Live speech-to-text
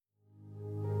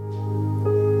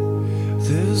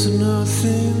There's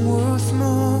nothing worth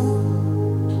more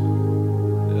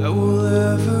that will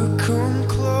ever come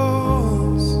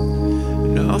close.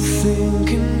 Nothing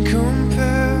can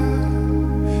compare.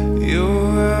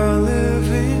 You're our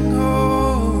living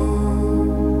hope.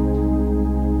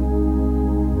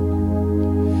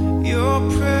 Your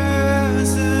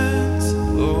presence,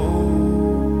 Lord.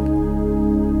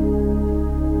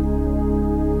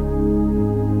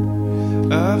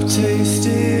 I've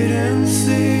tasted and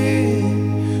seen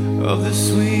of the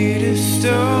sweetest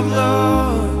of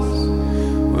loves,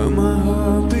 where my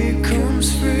heart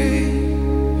becomes free,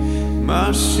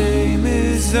 my shame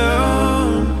is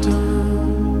undone,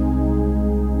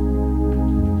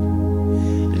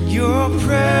 and your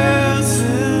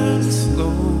presence,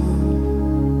 Lord.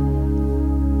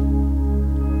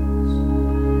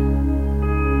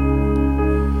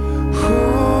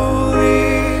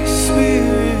 Holy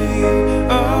Spirit, you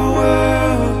are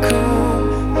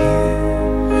welcome here.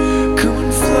 Come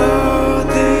and flood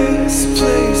this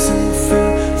place and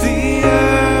fill the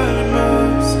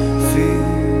atmosphere.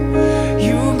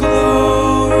 Your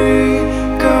glory,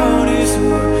 God, is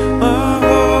what my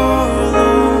heart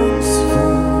longs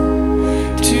for.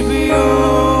 To be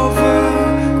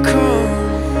overcome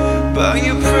by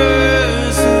your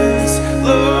presence,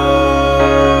 Lord.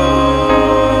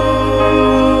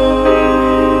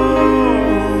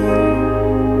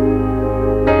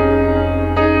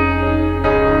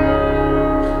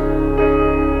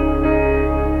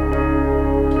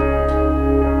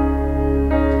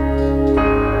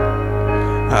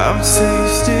 I've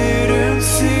tasted and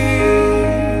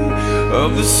seen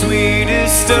of the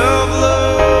sweetest of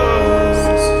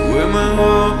loves, where my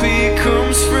heart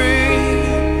becomes free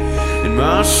and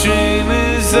my shame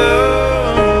is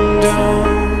undone,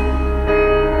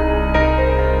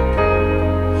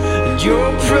 and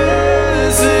your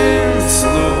presence,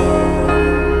 Lord.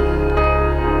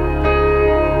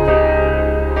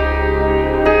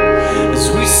 As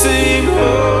we sing,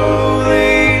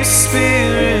 Holy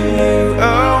Spirit, you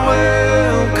are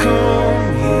welcome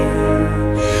here.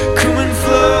 Come and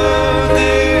flood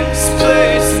this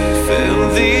place and fill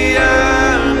the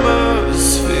atmosphere.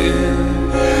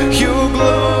 Your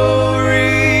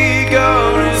glory,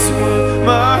 God, is what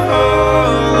my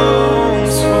heart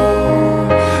longs for.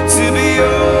 To be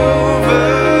overcome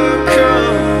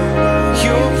by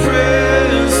your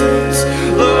presence,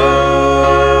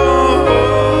 Lord.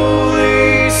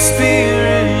 Holy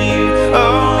Spirit, you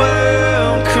are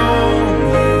welcome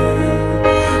here.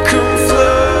 Come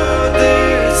flood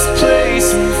this place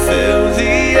and fill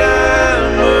the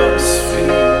atmosphere.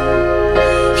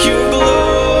 Your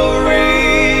glory,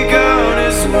 God,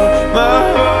 is what my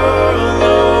heart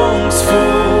longs for.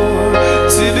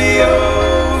 To be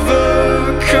overcome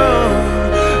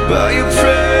by your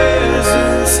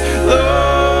presence, Lord.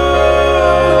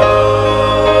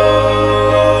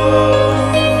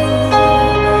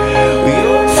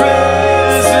 Your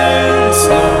presence,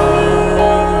 Lord.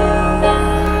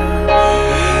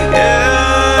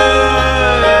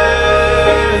 Yeah,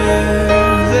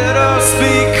 let us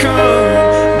become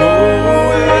more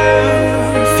aware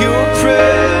of your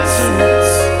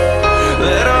presence.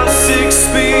 Let us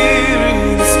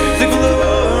experience the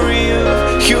glory of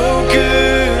your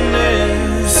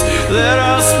goodness. Let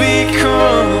us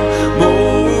become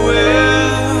more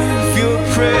aware of your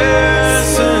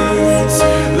presence.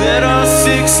 Let us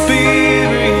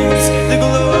experience the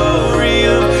glory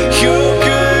of your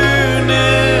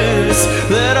goodness.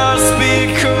 Let us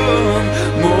become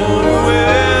more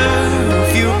aware of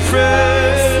your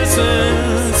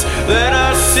presence. Let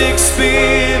us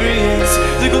experience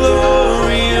the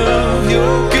glory of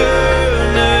your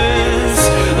goodness.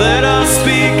 Let us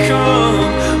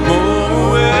become more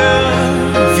aware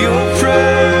of your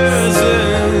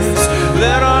presence.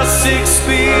 Let us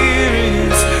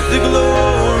experience the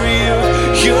glory of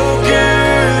your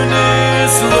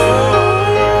goodness, Lord.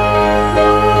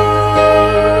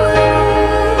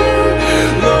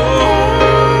 Lord,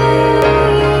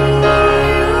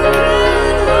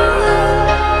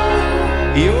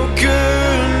 your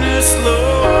goodness.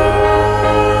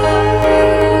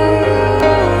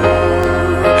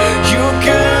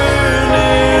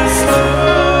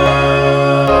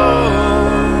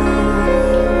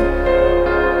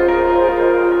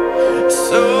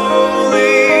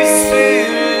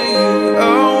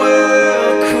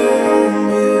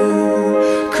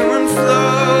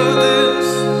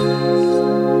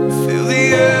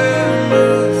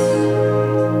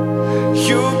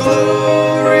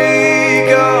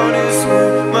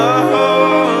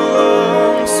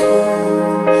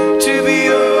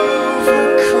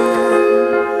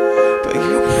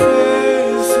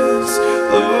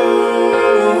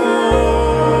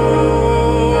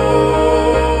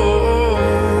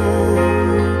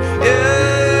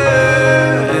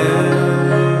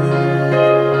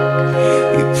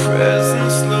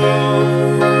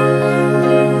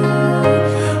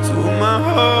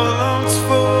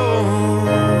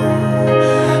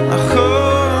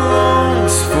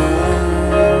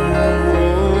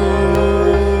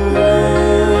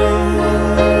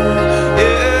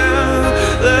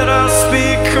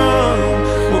 become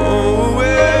more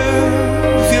aware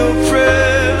of your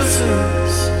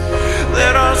presence.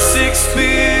 Let us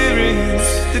experience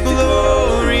the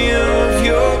glory of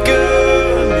your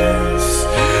goodness.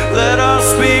 Let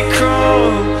us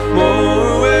become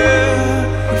more aware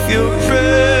of your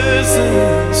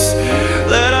presence.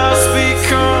 Let us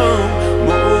become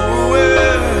more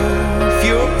aware of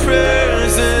your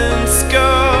presence,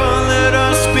 God. Let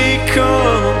us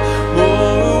become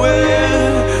more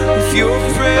aware of your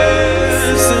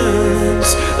presence.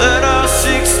 Let us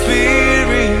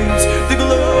experience the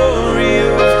glory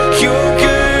of your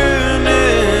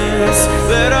goodness.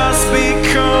 Let us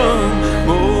become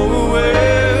more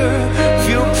aware of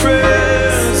your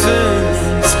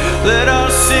presence. Let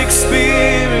us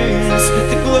experience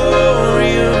the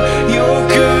glory of your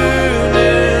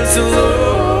goodness, Lord.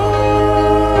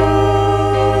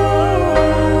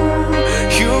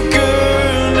 Your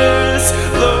goodness,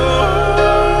 Lord.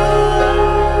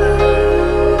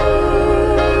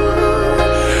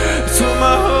 It's what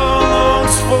my heart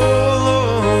longs for,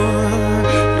 Lord.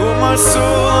 What my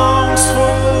soul longs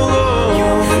for,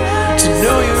 Lord. To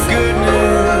know your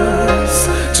goodness,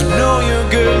 to know your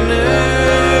goodness.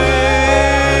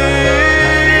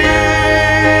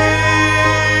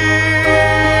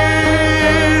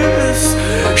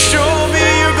 Show me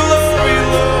your glory,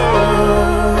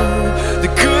 Lord. The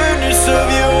goodness of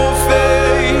your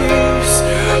face.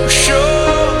 Show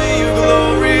me your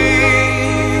glory.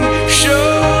 Show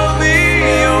me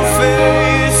your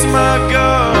face, my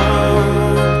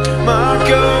God, my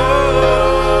God.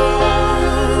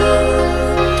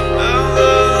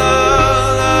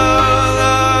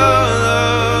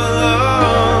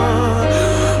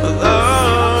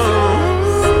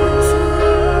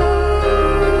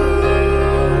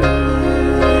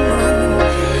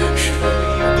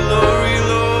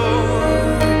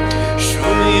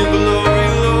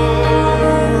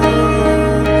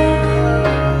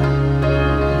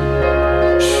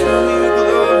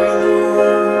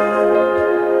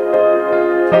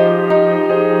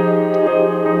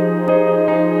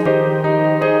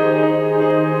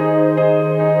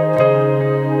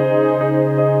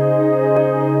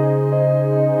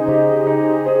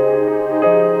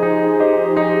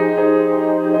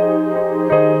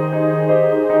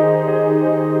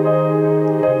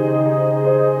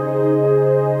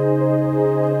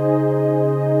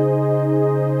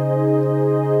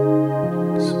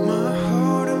 My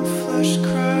heart and flesh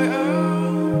cry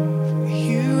out for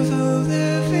you, the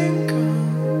living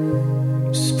God.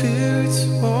 Your spirit's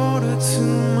water to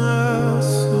my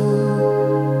soul.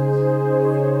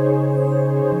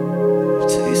 I've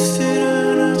tasted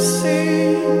and I've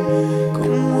seen.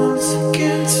 Come once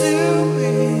again to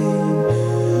me.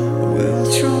 I will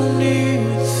draw near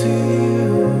to you.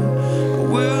 I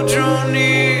will draw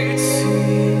near to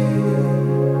you.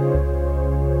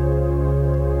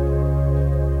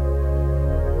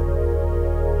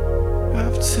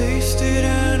 I've tasted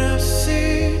and I've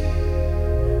seen.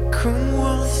 Come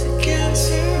once again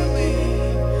to me.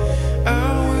 I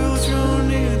will draw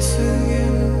near to you.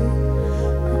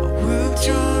 I will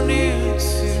draw near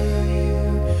to you.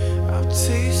 I've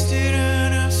tasted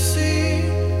and I've seen.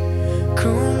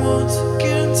 Come once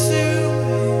again to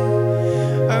me.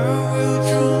 I will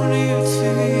draw near to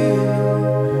you.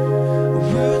 I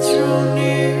will draw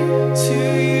near to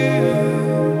you.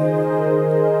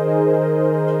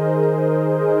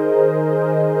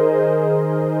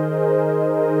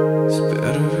 It's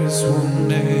better is one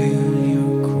day in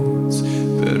your courts.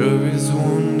 Better is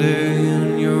one day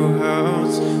in your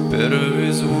house. Better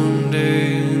is one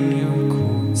day in your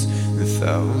courts than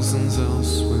thousands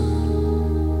elsewhere.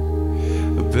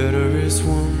 Better is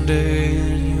one day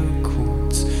in your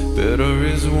courts. Better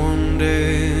is one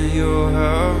day in your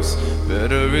house.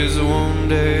 Better is one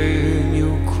day in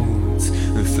your courts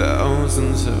than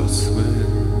thousands elsewhere.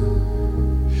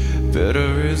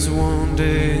 Better is one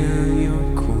day in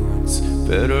your courts.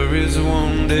 Better is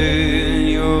one day in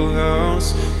your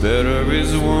house. Better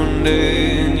is one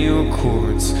day in your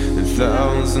courts than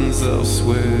thousands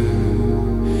elsewhere.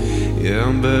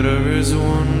 Yeah, better is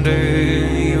one day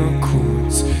in your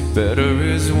courts. Better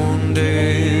is one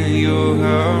day in your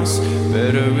house.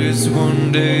 Better is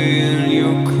one day in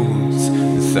your courts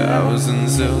than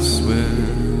thousands elsewhere.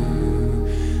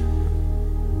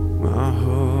 My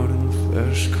heart and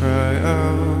flesh cry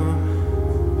out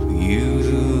for you,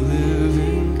 the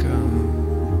living God.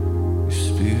 Your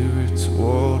spirit's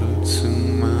water to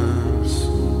my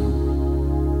soul.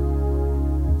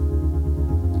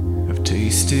 I've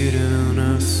tasted and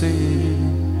I've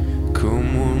seen. Come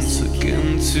once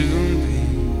again to me.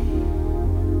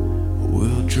 I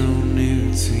will draw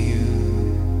near to you.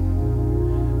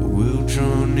 I will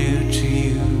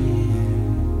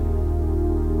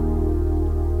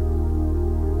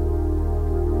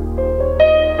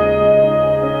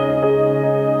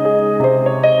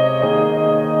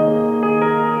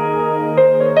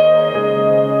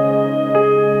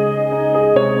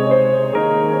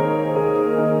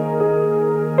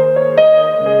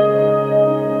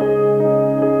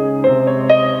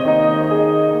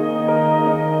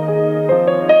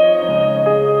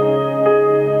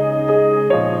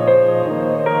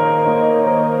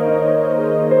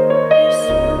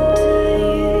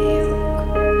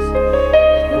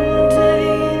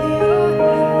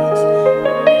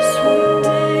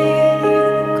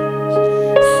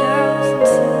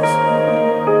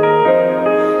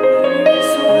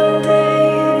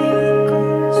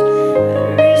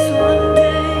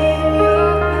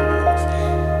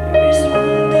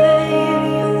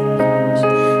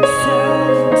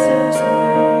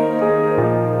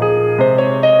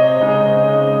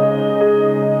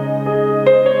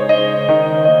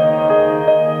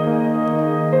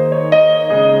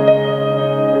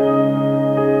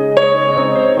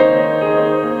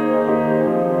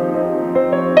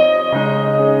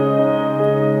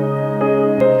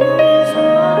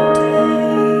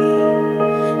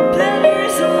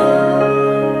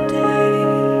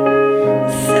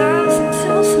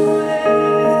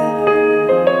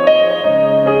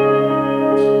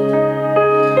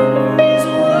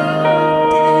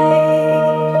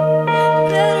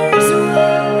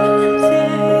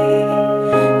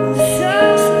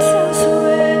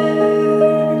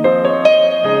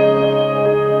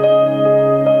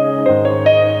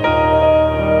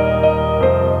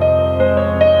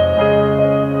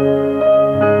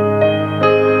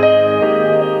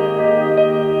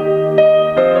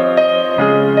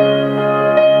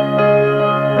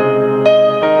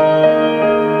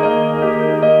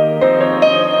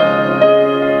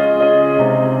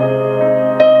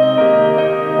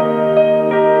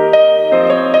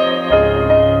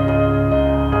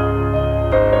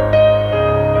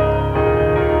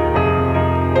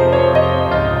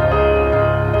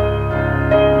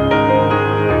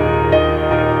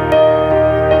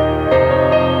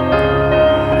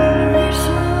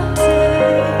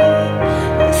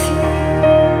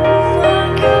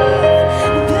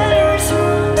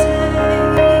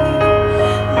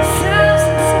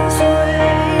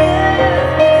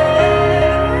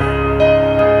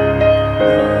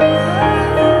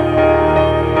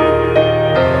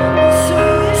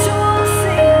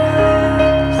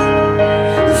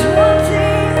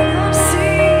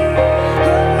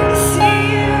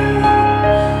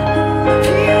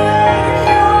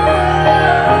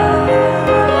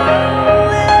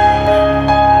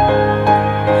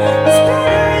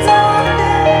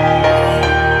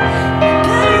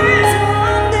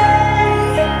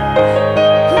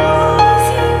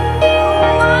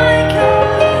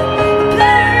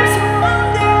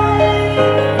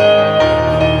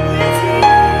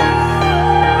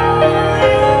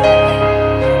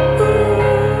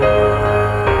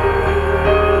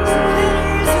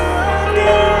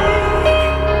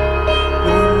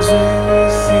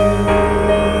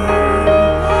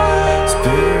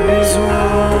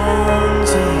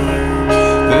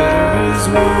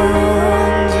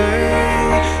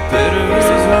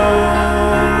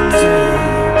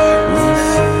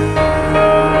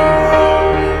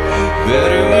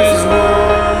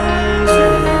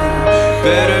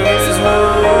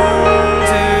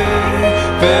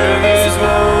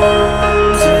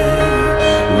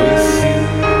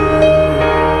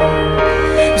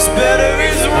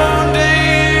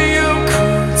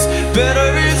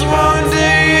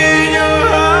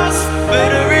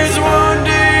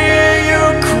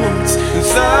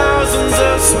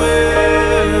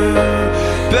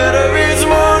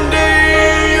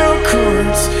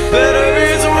better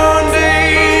is one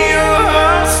day your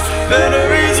house,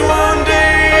 better is one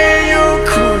day your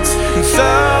courts, and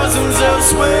thousands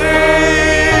elsewhere.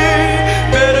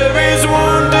 Better is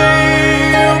one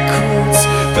day your courts,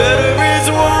 better is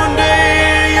one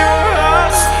day your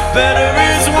house, better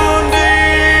is one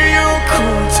day your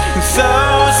courts, and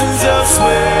thousands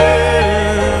elsewhere.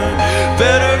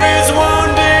 Better is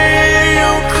one day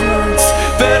your courts,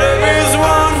 better is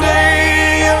one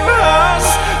day your house,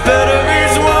 better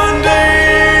is one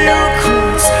day your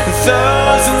courts, and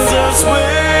thousands elsewhere.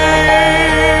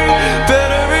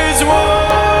 Better is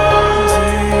one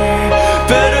day,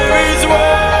 better is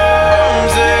one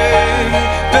day,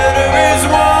 better is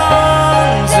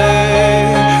one day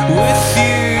with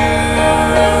you.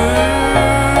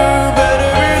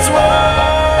 Better is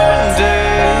one day,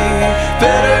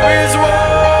 better is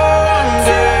one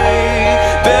day,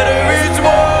 better is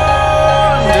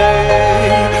one day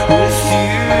with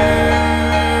you.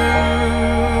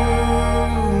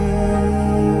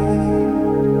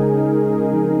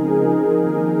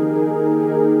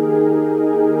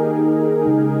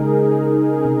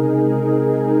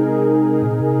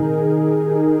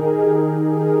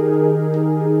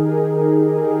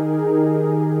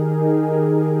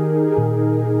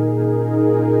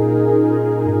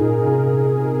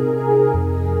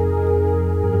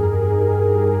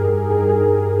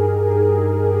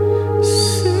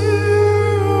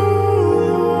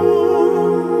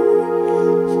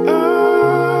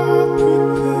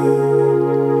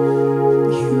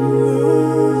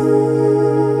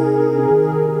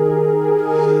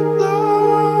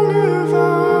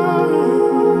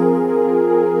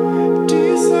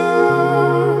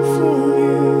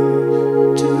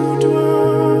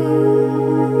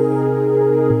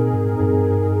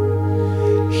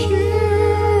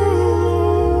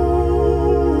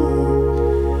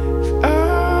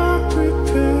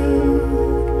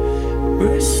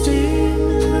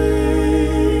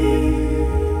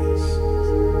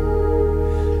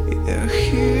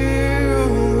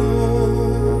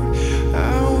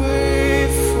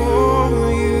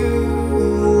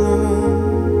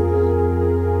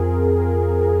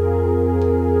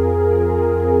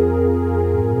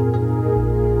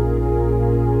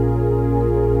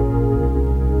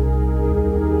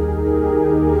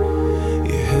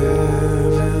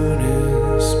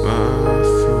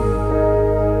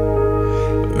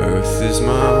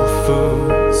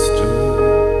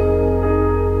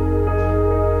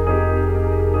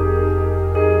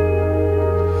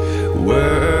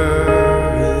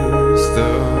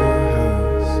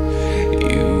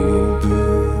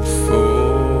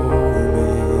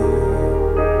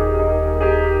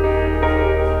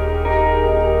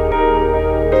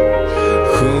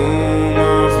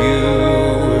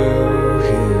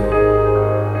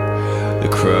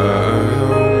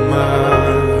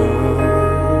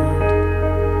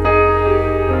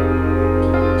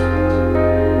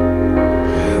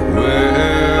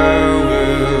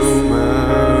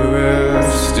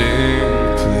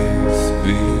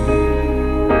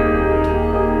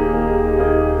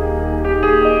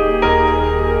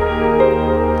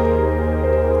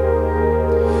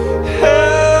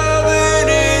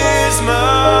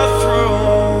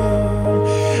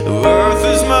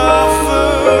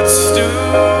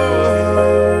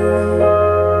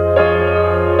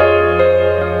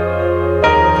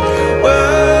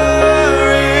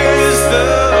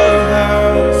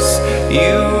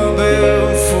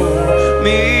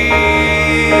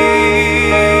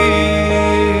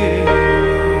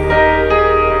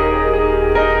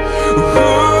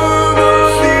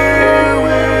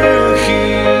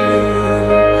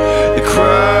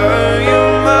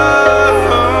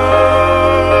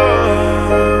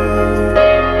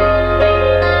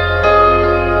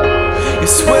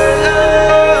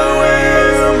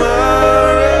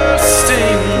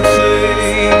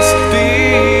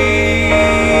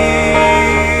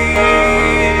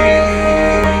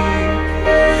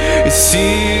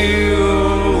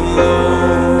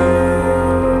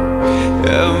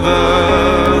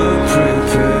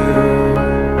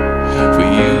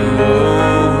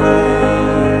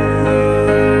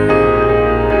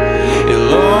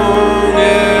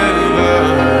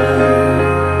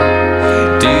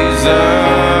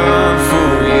 Desire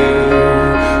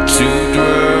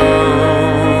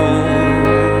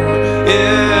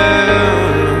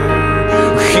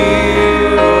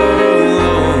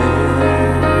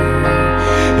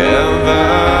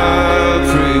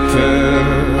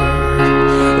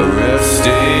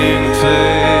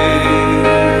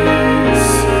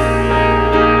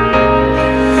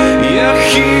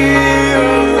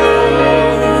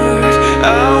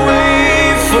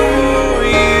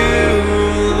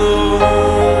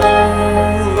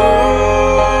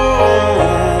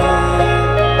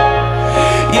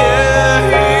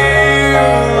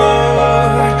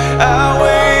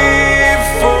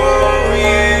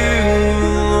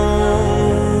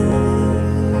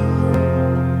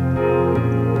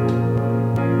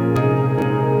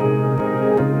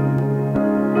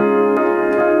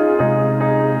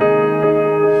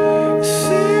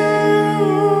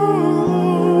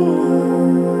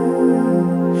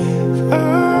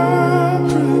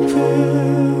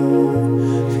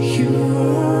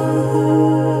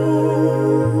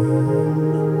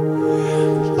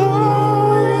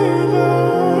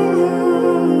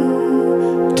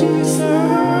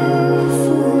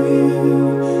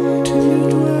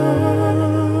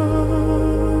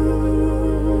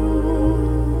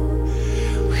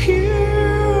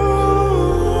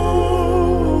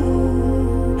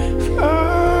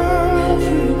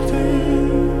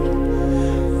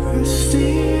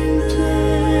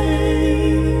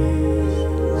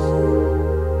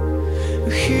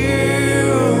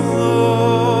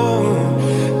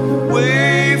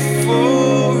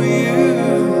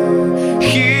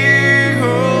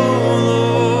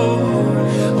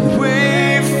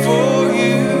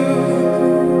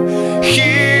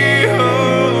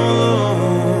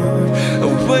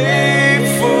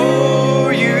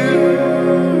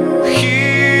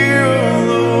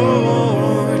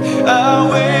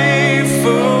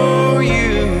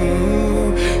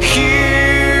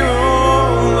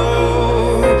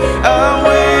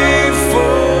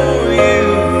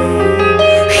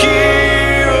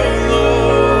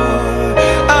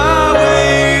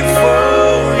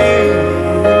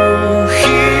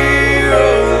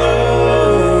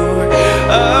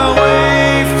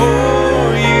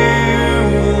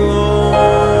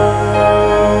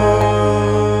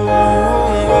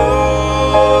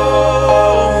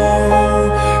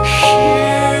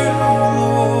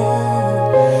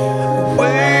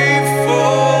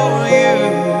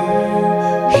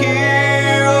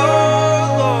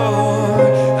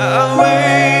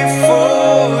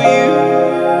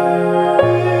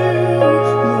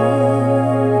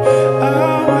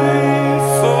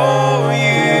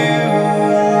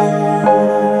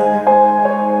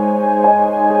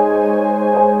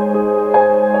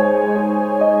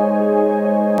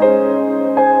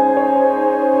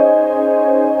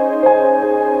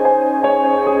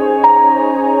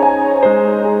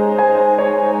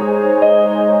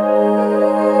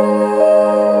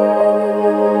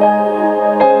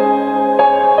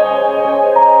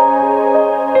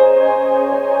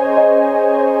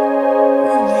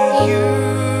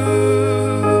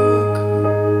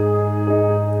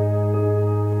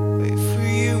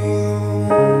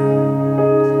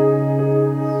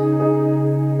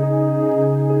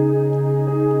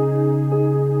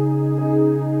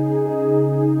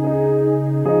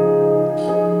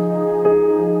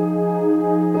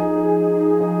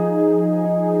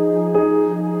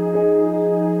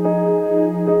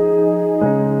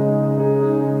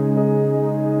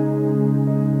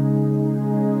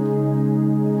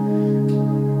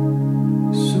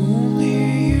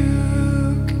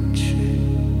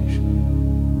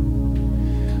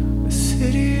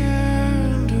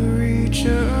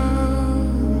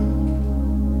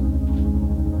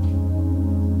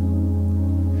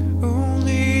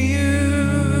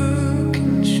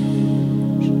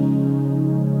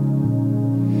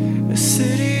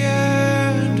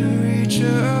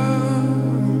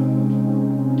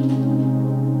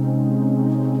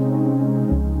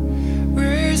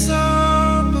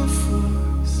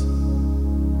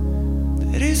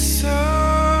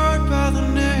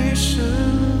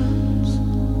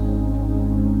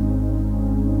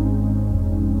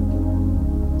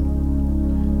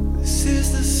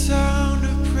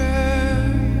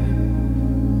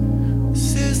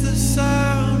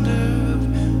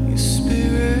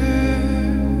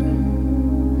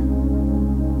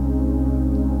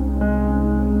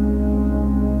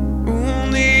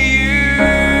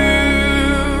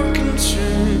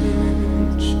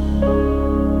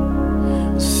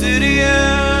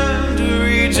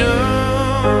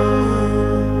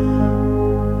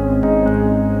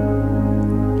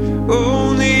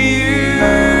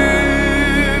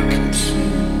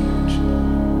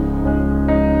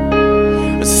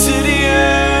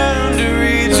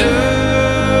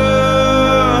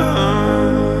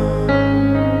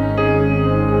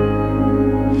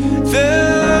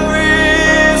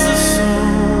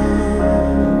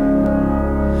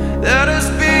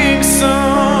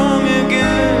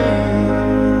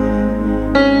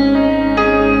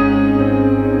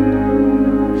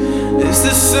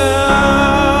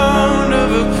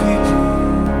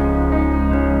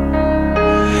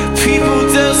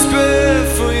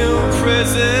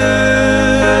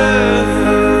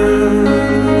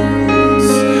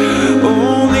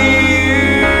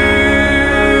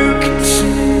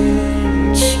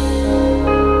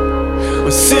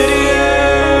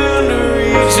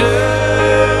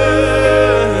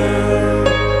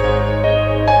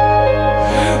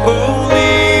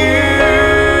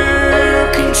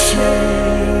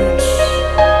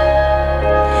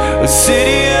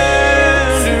city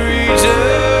and a region.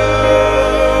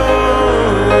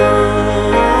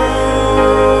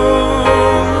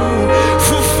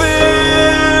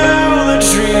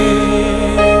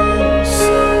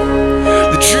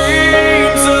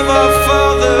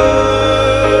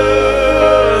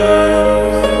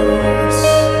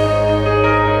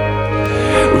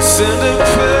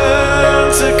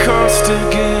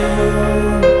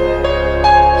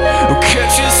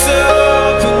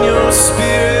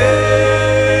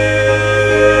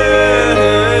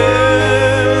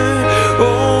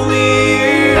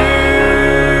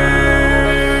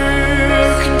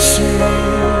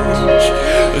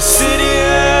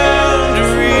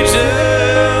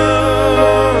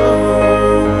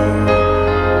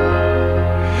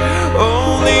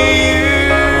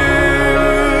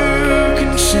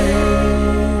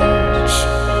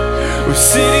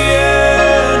 city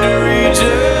and a region.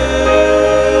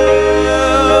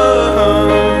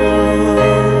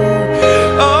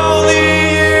 Only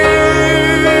you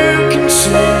can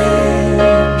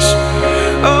change.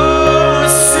 Oh,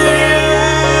 city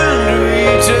and a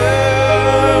region.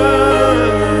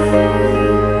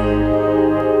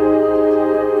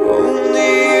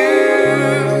 Only you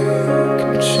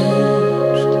can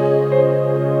change.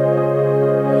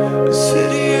 A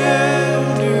city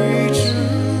and a region.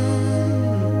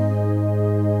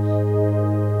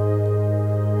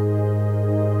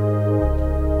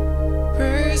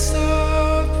 Raise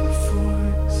up a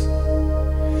voice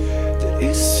that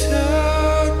is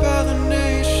heard by the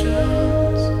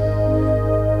nations.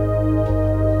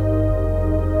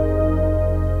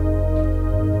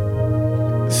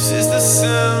 This is the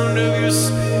sound of your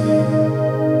spirit.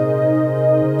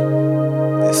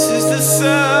 This is the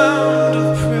sound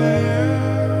of prayer.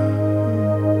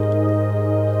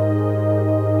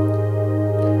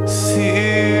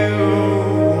 See, oh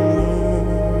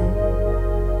Lord,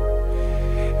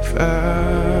 if I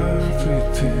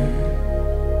prepare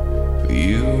for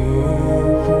you,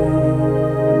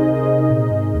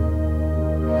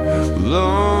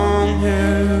 long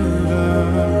have I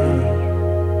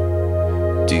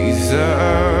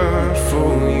desired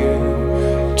for you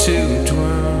to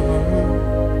dwell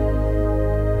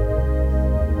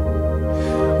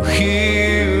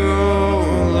here, oh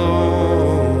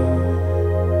Lord.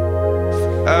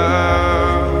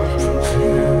 I'll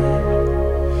prepare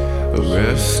a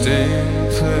resting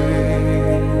place.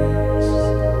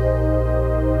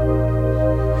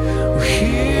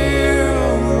 Here,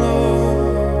 oh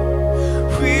Lord,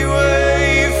 we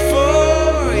wait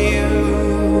for you.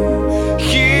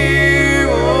 Here,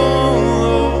 oh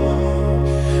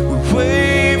Lord, we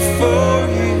wait for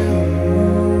you.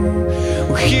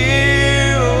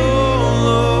 Here, oh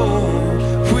Lord,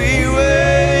 we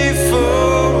wait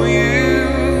for you.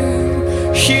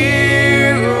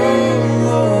 Here, oh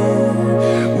Lord,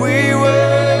 we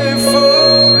wait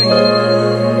for you.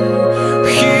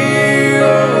 Here,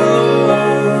 oh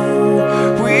Lord,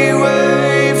 we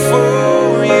wait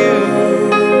for you.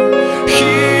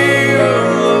 Here, oh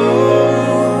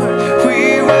Lord, we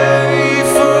wait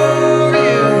for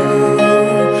you.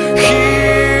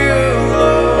 Here, oh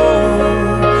Lord,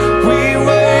 we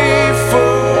wait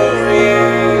for you.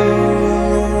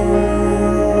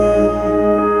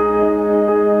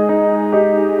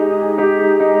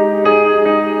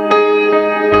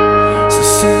 So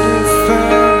set a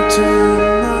fire down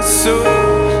in my soul.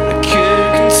 I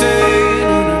can't contain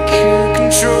and I can't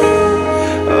control.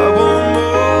 I want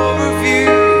more of you,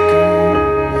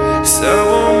 God. Yes, I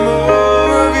want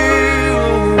more of you,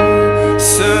 Lord.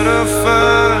 Set a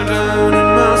fire down in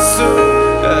my soul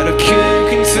that I can't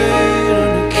contain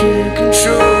and I can't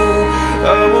control.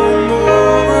 I want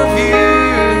more of you.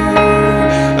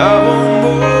 I want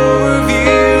more of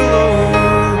you,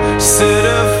 Lord. Set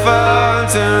a fire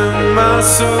down in my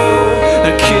soul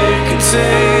I can't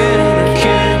contain and I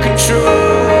can't control.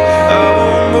 I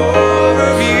want more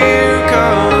of you,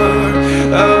 God.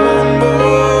 I want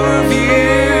more of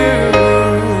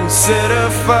you. Set a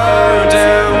fire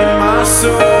down in my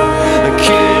soul I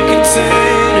can't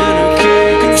contain and I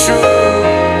can't control.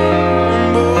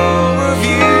 More of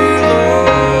you,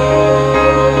 Lord.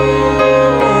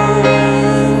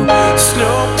 There's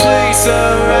no place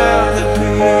I'd rather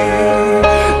be.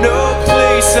 No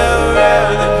place I'd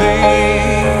rather be.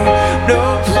 No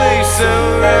place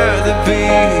I'd rather be.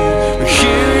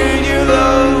 Here in your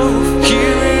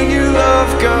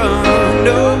love, God.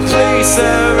 No place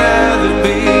I'd rather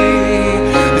be.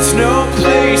 There's no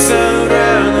place I'd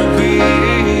rather be.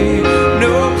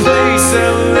 No place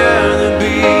I'd rather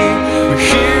be.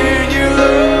 Here in your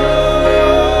love.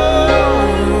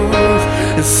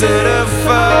 And set a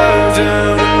fire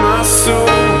down in my soul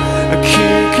I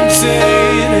can't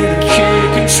contain and I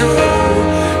can't control.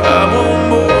 I want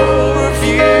more of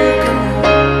you, God.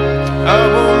 I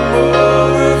want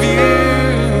more of you.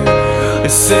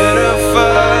 And set a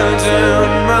fire down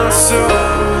in my soul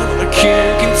I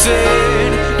can't contain,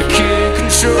 I can't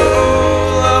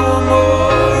control. I want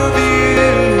more of you,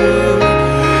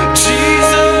 Jesus.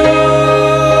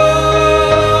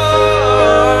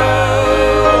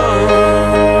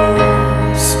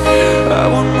 I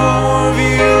want more of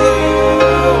you, Lord.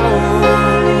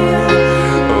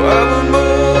 Oh, I want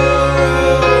more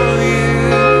of you.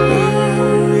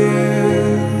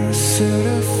 Set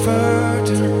a fire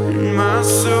down in my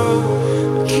soul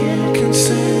I can't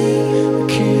contain,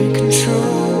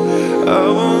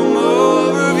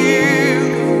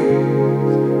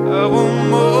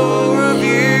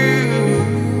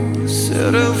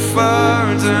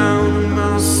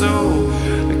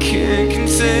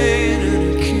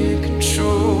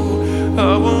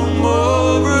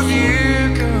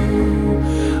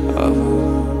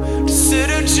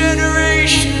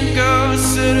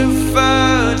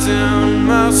 down in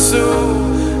my soul.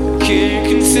 I can't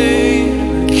contain,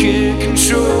 I can't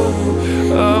control.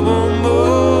 I want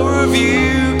more of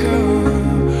you, God.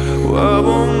 I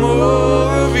want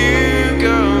more of you,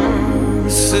 God.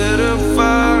 Set a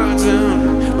fire down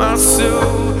in my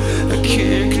soul. I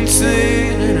can't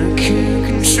contain and I can't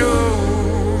control.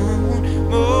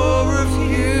 More of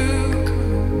you, God.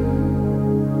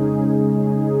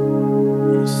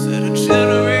 Set a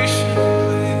generation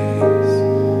ablaze,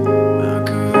 my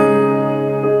God.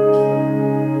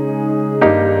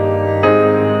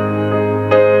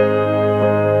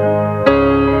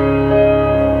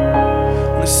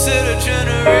 Set a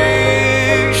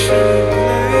generation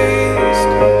ablaze,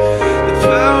 the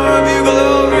power of your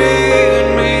glory in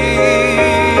me.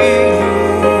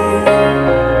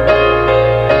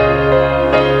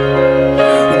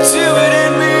 Do it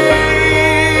in me,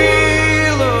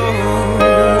 Lord.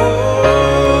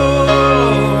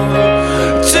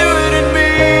 Do it in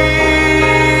me,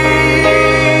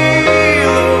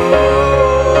 Lord.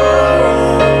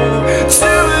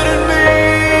 Do it in me.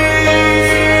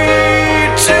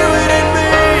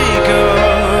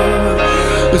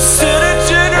 Set a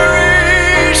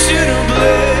generation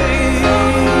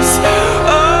ablaze.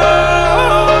 Oh,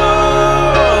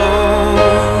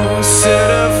 set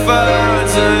a fire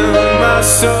down in my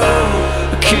soul.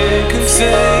 I can't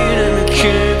contain and I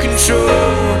can't control.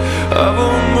 I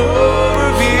want more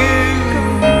of you.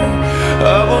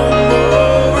 I want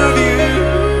more of you.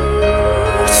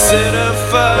 Set a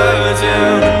fire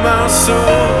down in my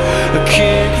soul. I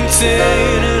can't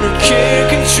contain and I can't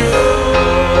control.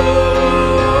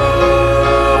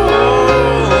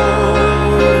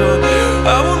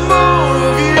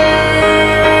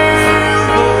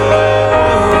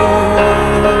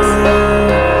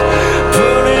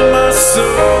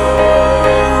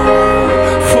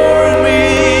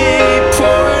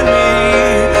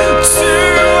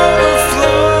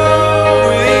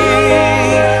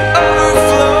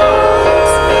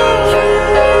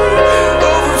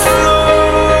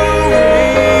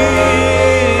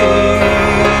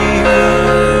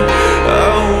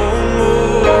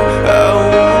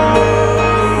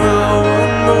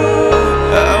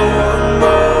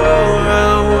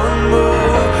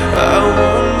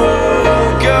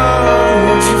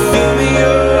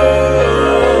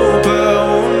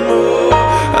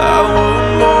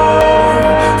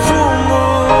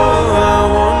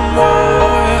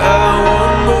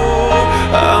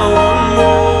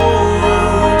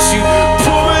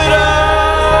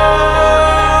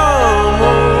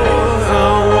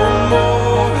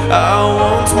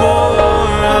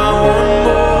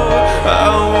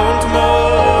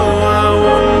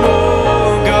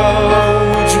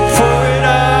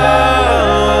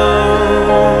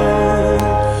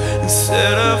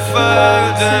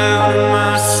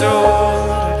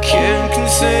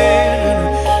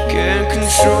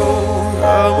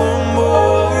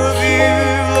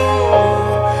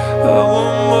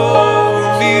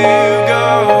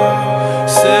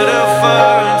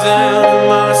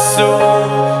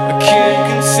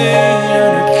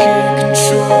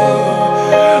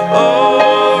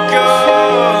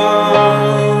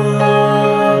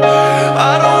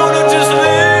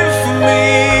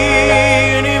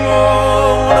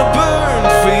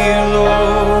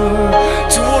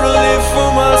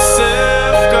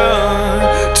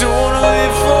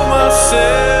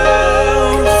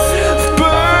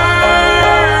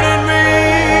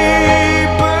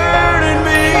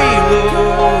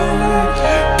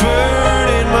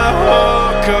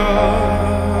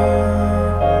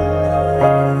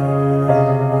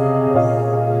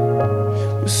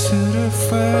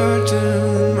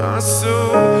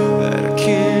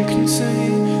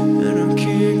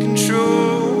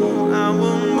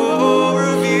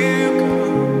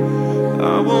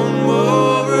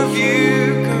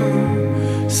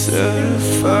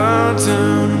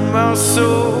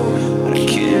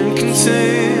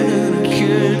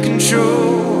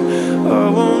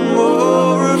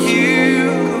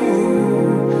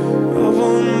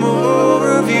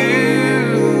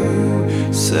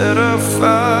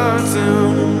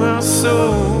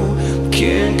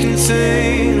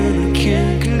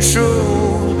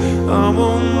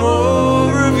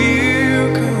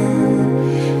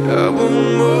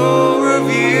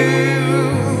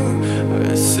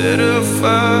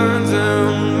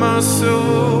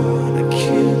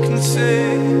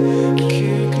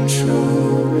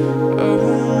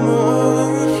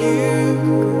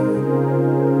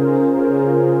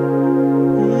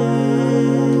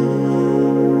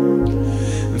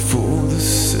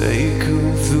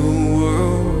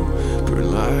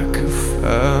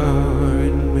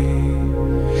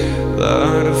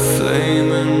 Light a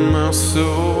flame in my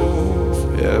soul.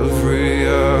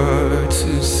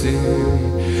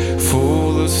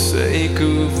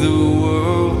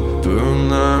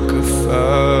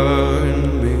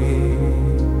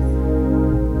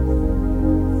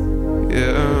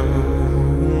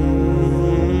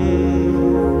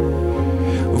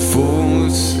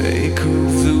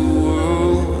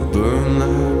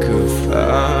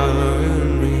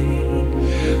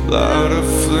 light a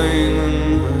flame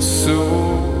in my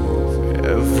soul for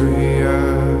every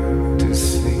eye to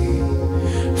see.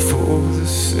 For the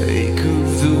sake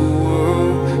of the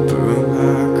world, burn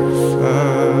like a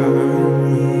fire.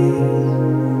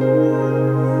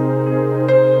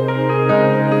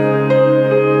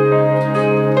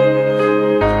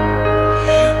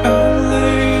 I'm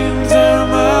laying down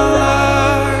my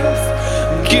life,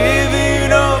 I'm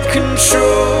giving up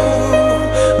control,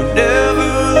 I'm never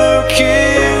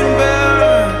looking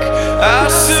back, I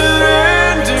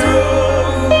surrender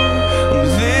all. I'm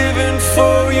living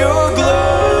for your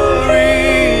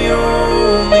glory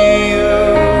on the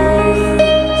earth.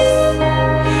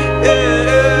 Yeah.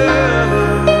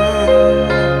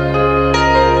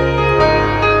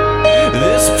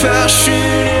 This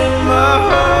passion in my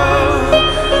heart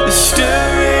is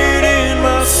stirring in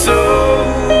my soul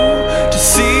to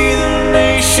see the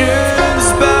nations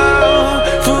bow,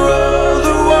 for all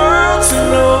the world to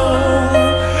know.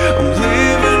 I'm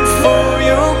living for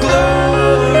your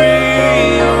glory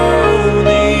on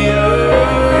the earth.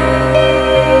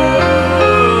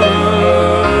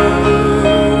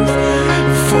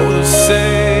 For the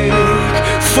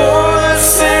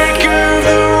sake of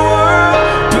the world,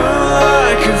 burn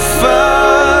like a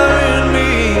fire in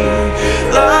me,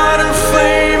 light a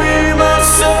flame in my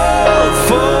soul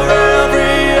for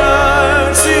every eye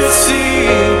to see.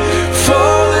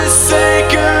 For the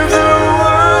sake of the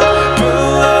world, burn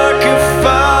like a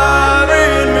fire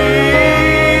in me.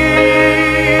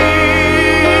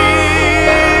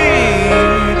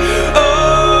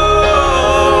 Oh,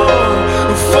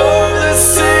 for the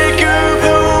sake of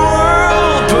the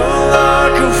world, burn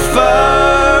like a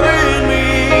fire in me,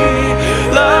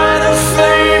 light a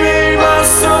flame in my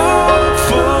soul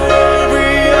for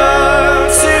every eye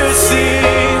to see.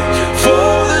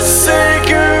 For the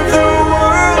sake of the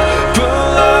world, burn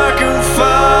like a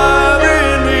fire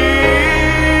in me.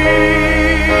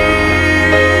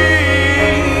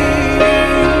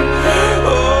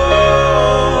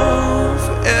 Oh,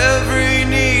 for every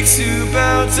knee to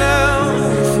bow down,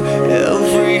 for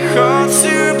every heart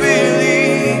to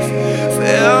believe, for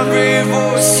every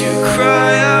voice to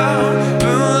cry out,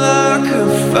 burn like a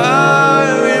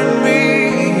fire in me.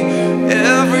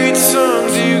 Every tongue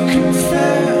to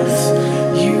confess,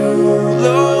 you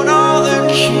alone are the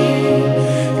King,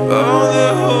 you are the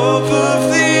hope of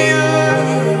the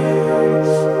earth.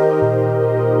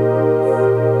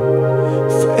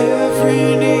 For every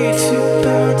need to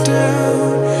bow down,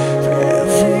 for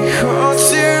every heart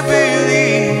to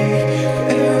believe, for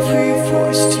every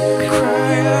voice to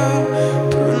cry out,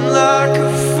 burn like a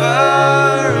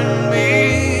fire in me.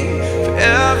 For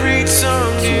every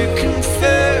tongue to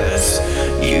confess,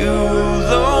 you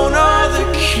alone are the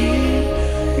King,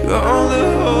 you are the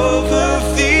hope of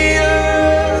the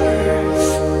earth.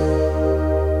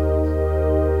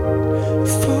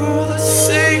 For the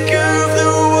sake of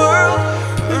the world,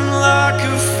 burn like a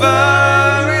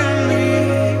fire in me,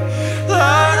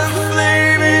 light a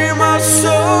flame in my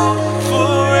soul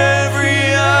for every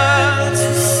eye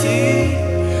to see.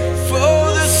 For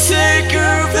the sake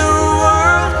of the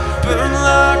world, burn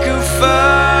like a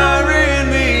fire in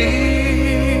me,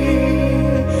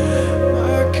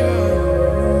 my God.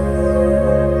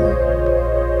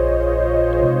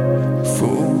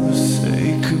 For the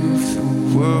sake of the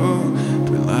world,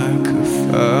 burn like a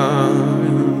fire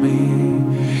in me,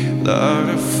 light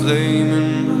a flame in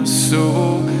my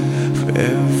soul for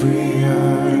every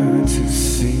eye to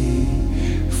see.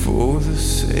 For the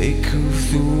sake of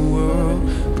the world,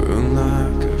 burn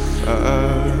like a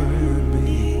fire in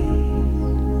me.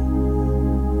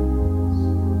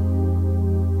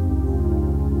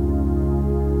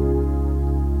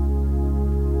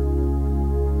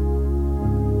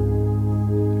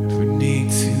 Every knee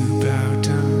to bow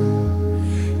down,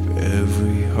 for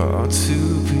every heart to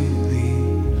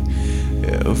believe,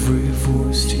 every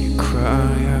voice to cry